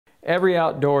Every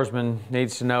outdoorsman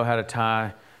needs to know how to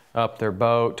tie up their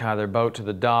boat, tie their boat to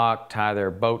the dock, tie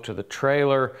their boat to the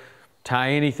trailer,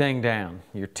 tie anything down,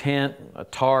 your tent, a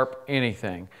tarp,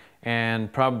 anything.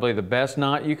 And probably the best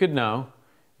knot you could know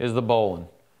is the bowline,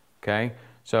 okay?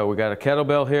 So we got a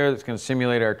kettlebell here that's going to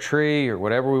simulate our tree or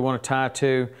whatever we want to tie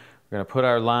to. We're going to put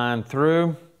our line through.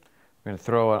 We're going to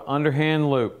throw an underhand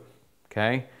loop,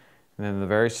 okay? And then the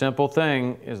very simple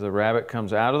thing is the rabbit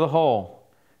comes out of the hole.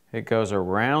 It goes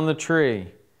around the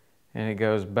tree and it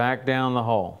goes back down the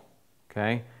hole,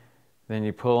 okay? Then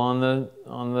you pull on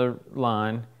the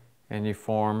line and you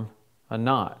form a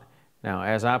knot. Now,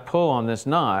 as I pull on this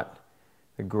knot,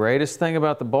 the greatest thing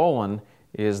about the bowline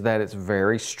is that it's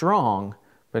very strong,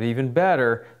 but even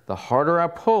better, the harder I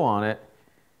pull on it,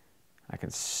 I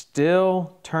can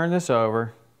still turn this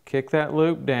over, kick that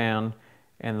loop down,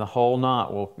 and the whole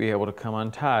knot will be able to come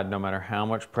untied no matter how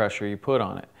much pressure you put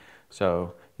on it.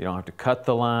 So you don't have to cut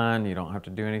the line, you don't have to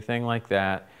do anything like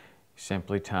that. You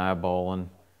simply tie a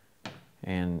bowline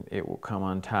and it will come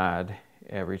untied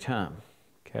every time,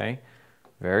 okay?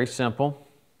 Very simple.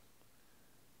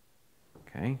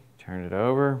 Okay, turn it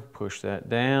over, push that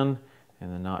down,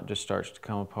 and the knot just starts to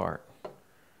come apart,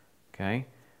 okay?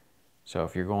 So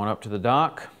if you're going up to the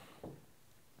dock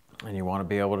and you want to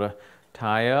be able to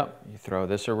tie up, you throw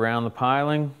this around the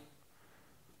piling,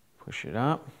 push it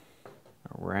up,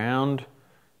 around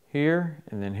here,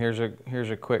 and then here's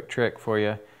a quick trick for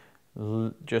you.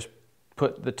 Just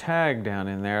put the tag down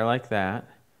in there like that,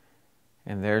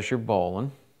 and there's your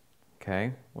bowline,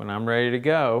 okay? When I'm ready to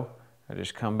go, I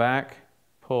just come back,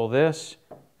 pull this,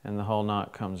 and the whole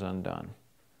knot comes undone,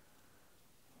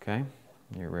 okay?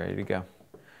 You're ready to go.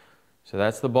 So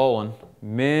that's the bowline.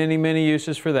 Many, many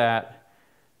uses for that.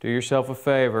 Do yourself a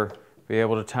favor, be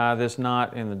able to tie this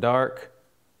knot in the dark,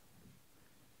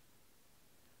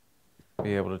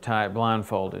 be able to tie it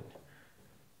blindfolded.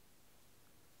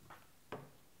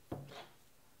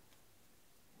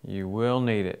 You will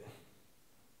need it.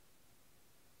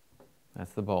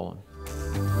 That's the bowline.